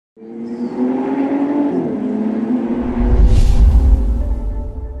We're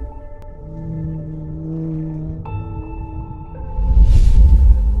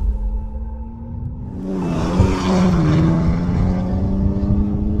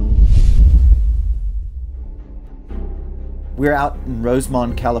out in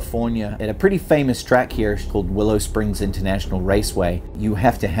Rosemont, California at a pretty famous track here called Willow Springs International Raceway. You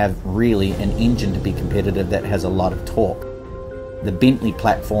have to have really an engine to be competitive that has a lot of torque. The Bentley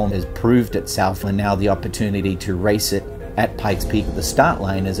platform has proved itself, and now the opportunity to race it at Pikes Peak at the start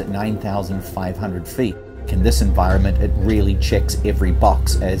line is at 9,500 feet. In this environment, it really checks every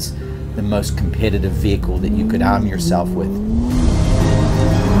box as the most competitive vehicle that you could arm yourself with.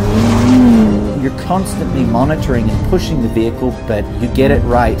 You're constantly monitoring and pushing the vehicle, but you get it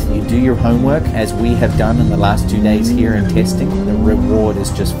right. You do your homework, as we have done in the last 2 days here in testing. The reward is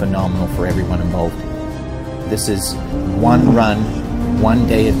just phenomenal for everyone involved. This is one run, one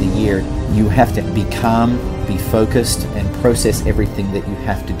day of the year. You have to be calm, be focused, and process everything that you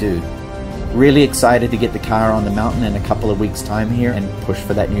have to do. Really excited to get the car on the mountain in a couple of weeks' time here and push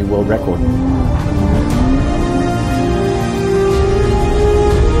for that new world record.